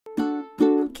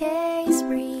case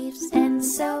briefs, and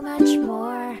so much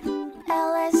more.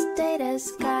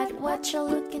 LSData's got what you're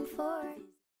looking for.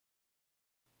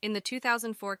 In the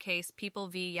 2004 case People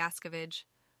v. Yascavage,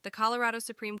 the Colorado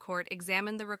Supreme Court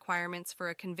examined the requirements for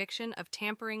a conviction of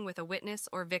tampering with a witness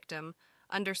or victim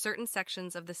under certain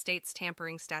sections of the state's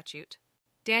tampering statute.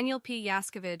 Daniel P.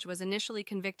 Yascavage was initially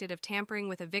convicted of tampering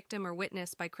with a victim or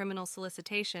witness by criminal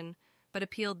solicitation, but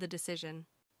appealed the decision.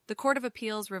 The Court of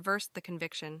Appeals reversed the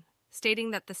conviction,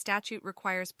 stating that the statute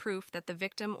requires proof that the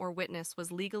victim or witness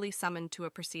was legally summoned to a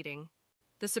proceeding.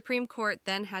 The Supreme Court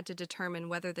then had to determine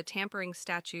whether the tampering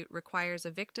statute requires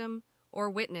a victim or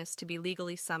witness to be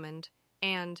legally summoned,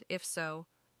 and, if so,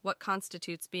 what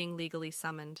constitutes being legally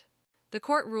summoned. The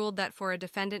court ruled that for a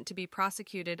defendant to be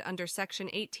prosecuted under Section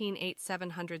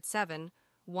 18-8707,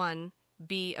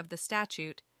 1b of the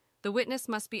statute, the witness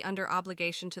must be under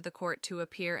obligation to the court to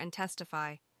appear and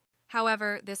testify.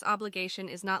 However, this obligation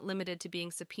is not limited to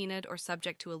being subpoenaed or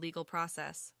subject to a legal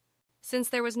process. Since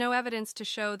there was no evidence to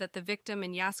show that the victim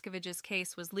in Yascavage's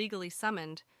case was legally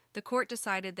summoned, the court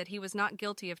decided that he was not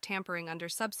guilty of tampering under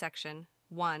subsection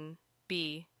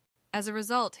 1b. As a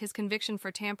result, his conviction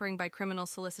for tampering by criminal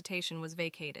solicitation was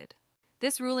vacated.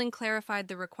 This ruling clarified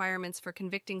the requirements for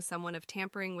convicting someone of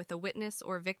tampering with a witness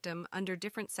or victim under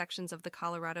different sections of the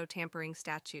Colorado tampering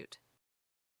statute.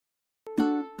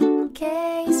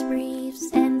 Case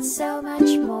briefs, and so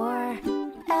much more.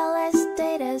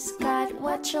 LSData's got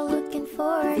what you're looking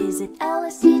for. Visit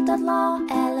lsd.law,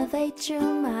 elevate your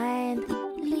mind.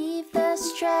 Leave the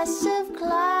stress of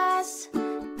class.